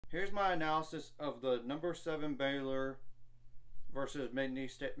Here's my analysis of the number 7 Baylor versus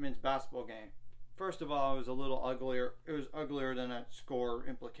McNeese State men's basketball game. First of all, it was a little uglier. It was uglier than that score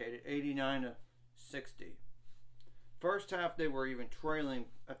implicated, 89-60. First half, they were even trailing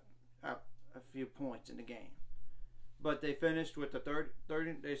a few points in the game, but they finished with the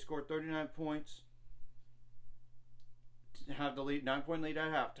 30. They scored 39 points to have the lead, 9-point lead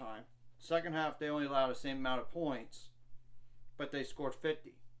at halftime. Second half, they only allowed the same amount of points, but they scored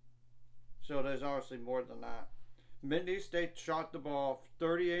 50. So there's obviously more than that. McNeese State shot the ball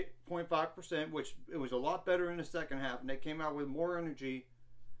 38.5%, which it was a lot better in the second half, and they came out with more energy.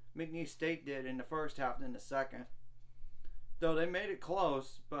 McNeese State did in the first half than the second. Though they made it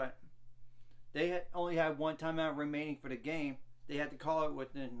close, but they only had one timeout remaining for the game. They had to call it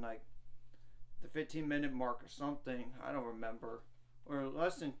within like the 15-minute mark or something. I don't remember. Or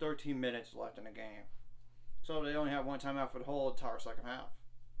less than 13 minutes left in the game. So they only had one timeout for the whole entire second half.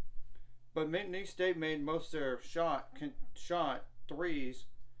 But McNeese State made most of their shot threes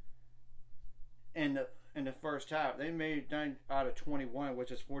in the first half. They made 9 out of 21, which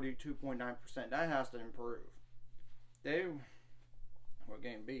is 42.9%. That has to improve. They were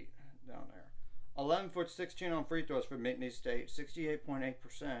getting beat down there. 11 for 16 on free throws for McNeese State,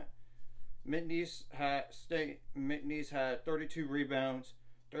 68.8%. McNeese had 32 rebounds,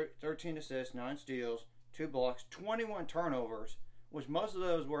 13 assists, 9 steals, 2 blocks, 21 turnovers, which most of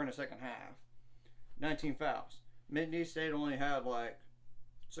those were in the second half. 19 fouls. McNeese State only had like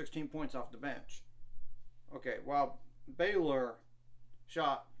 16 points off the bench. Okay, while Baylor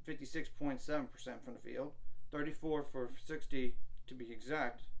shot 56.7% from the field, 34 for 60 to be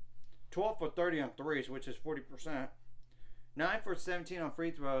exact, 12 for 30 on threes, which is 40%, 9 for 17 on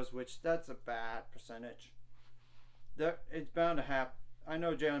free throws, which that's a bad percentage. It's bound to happen. I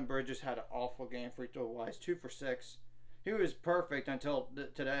know Jalen Bridges had an awful game free throw wise, 2 for 6. He was perfect until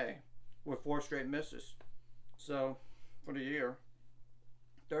today with 4 straight misses. So, for the year,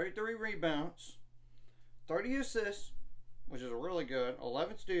 33 rebounds, 30 assists, which is really good,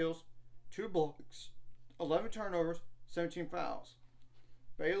 11 steals, 2 blocks, 11 turnovers, 17 fouls.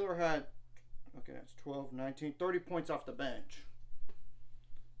 Baylor had, okay, that's 12, 19, 30 points off the bench.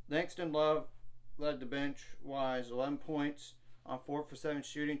 Langston Love led the bench wise, 11 points on 4 for 7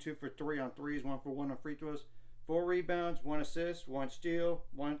 shooting, 2 for 3 on threes, 1 for 1 on free throws, 4 rebounds, 1 assist, 1 steal,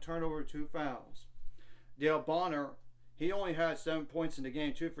 1 turnover, 2 fouls. Dale Bonner, he only had 7 points in the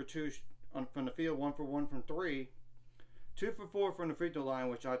game, 2 for 2 from the field, 1 for 1 from 3, 2 for 4 from the free throw line,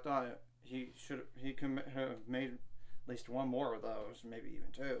 which I thought he could have made at least one more of those, maybe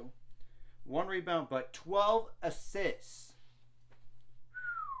even 2. 1 rebound, but 12 assists.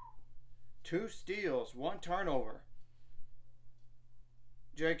 2 steals, 1 turnover.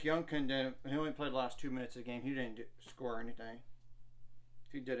 Jake Youngkin didn't. He only played the last 2 minutes of the game. He didn't score anything.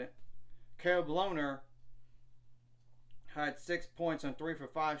 He didn't. Caleb Lohner had 6 points on 3 for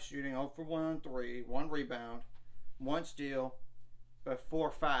 5 shooting, 0 for 1 on 3, 1 rebound, 1 steal, but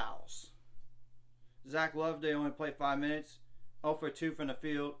 4 fouls. Zach Loveday only played 5 minutes, 0 for 2 from the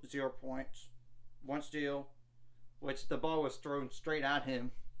field, 0 points, 1 steal, which the ball was thrown straight at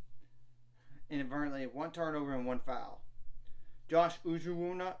him. Inadvertently, 1 turnover and 1 foul. Josh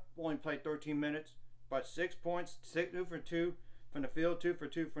Ujuwuna only played 13 minutes, but 6 points, 2 for 2 from the field, 2 for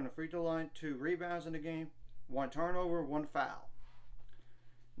 2 from the free throw line, 2 rebounds in the game, 1 turnover, 1 foul.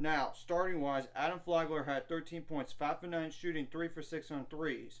 Now, starting wise, Adam Flagler had 13 points, 5 for 9 shooting, 3 for 6 on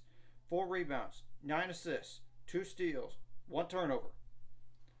threes, 4 rebounds, 9 assists, 2 steals, 1 turnover.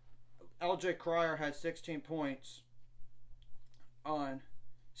 LJ Cryer had 16 points on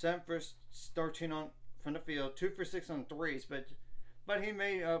 7 for 13 from the field, 2 for 6 on threes, but he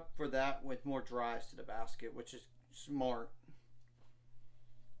made up for that with more drives to the basket, which is smart.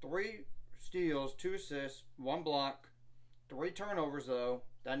 3 steals, 2 assists, 1 block, 3 turnovers though,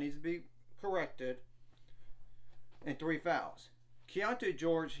 that needs to be corrected, and 3 fouls. Keontae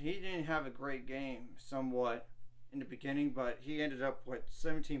George, he didn't have a great game somewhat in the beginning, but he ended up with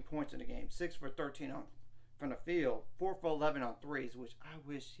 17 points in the game, 6 for 13 from the field, 4 for 11 on threes, which I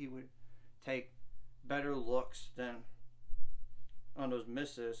wish he would take better looks than on those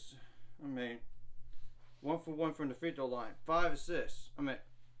misses. I mean, 1 for 1 from the free throw line, 5 assists.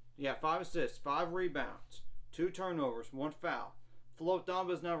 5 assists, 5 rebounds, 2 turnovers, 1 foul. Flo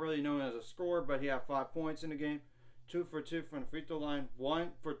Thomba's not really known as a scorer, but he had 5 points in the game, 2 for 2 from the free throw line,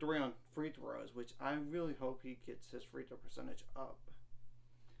 1 for 3 on free throws, which I really hope he gets his free throw percentage up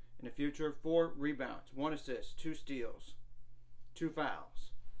in the future. 4 rebounds, 1 assist, 2 steals, 2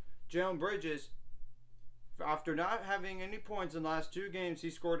 fouls. Jalen Bridges, after not having any points in the last 2 games, he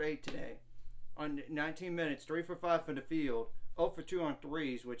scored 8 today on 19 minutes, 3 for 5 from the field, 0 for 2 on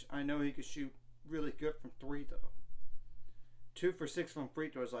threes, which I know he could shoot really good from 3 though. 2 for 6 from free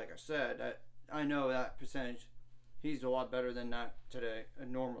throws, like I said. I know that percentage. He's a lot better than that today,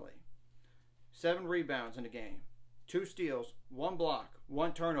 normally. 7 rebounds in the game. 2 steals, 1 block,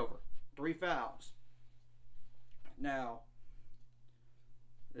 1 turnover, 3 fouls. Now,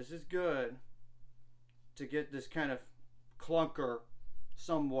 this is good to get this kind of clunker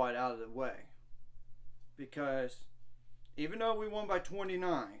somewhat out of the way. Because even though we won by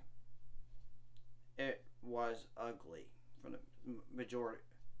 29, it was ugly for the majority.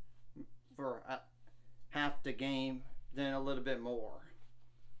 For half the game, then a little bit more.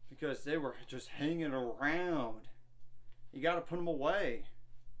 Because they were just hanging around. You got to put them away.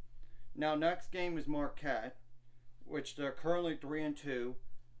 Now, next game is Marquette, which they're currently 3-2.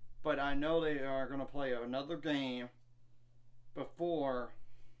 But I know they are going to play another game before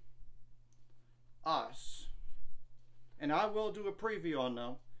us. And I will do a preview on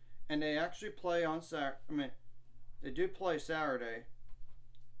them. And they actually play on Saturday. They do play Saturday.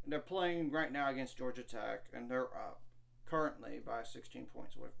 They're playing right now against Georgia Tech. And they're up currently by 16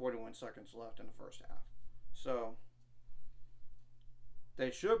 points with 41 seconds left in the first half. So, they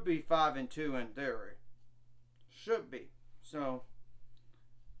should be 5-2 in theory. Should be. So,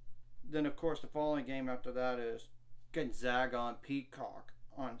 then of course the following game after that is Gonzaga on Peacock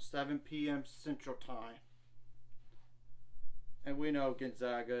on 7 p.m. Central Time. And we know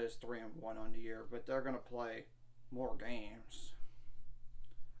Gonzaga is 3-1 on the year, but they're going to play more games.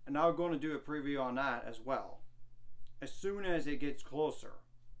 And I'm going to do a preview on that as well. As soon as it gets closer.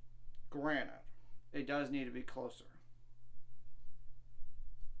 Granted, it does need to be closer.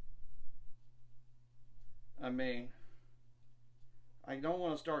 I mean, I don't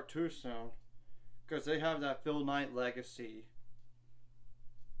want to start too soon because they have that Phil Knight legacy.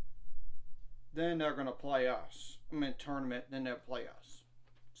 Then they're going to play us. Tournament, then they'll play us.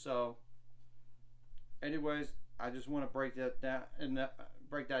 So, anyways, I just want to break that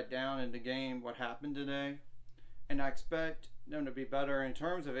down in the game, what happened today. And I expect them to be better in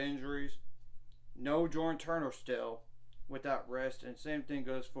terms of injuries. No Jordan Turner still with that wrist. And same thing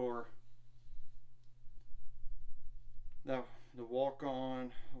goes for the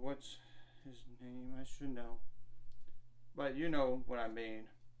walk-on. What's his name? I should know. But you know what I mean.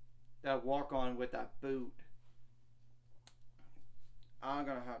 That walk-on with that boot. I'm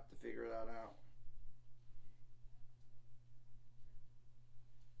going to have to figure that out.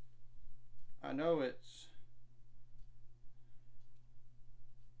 I know it's...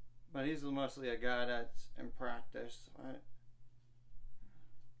 But he's mostly a guy that's in practice.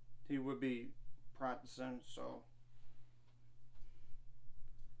 He would be practicing, so...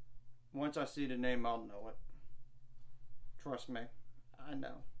 Once I see the name, I'll know it. Trust me. I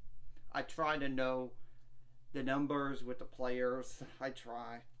know. I try to know the numbers with the players. I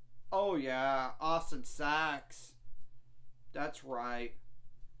try. Oh yeah, Austin Sachs. That's right.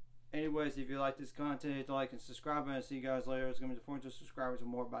 Anyways, if you like this content, hit the like and subscribe, and I'll see you guys later. It's going to be the 400 subscribers and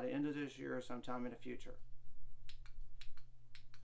more by the end of this year or sometime in the future.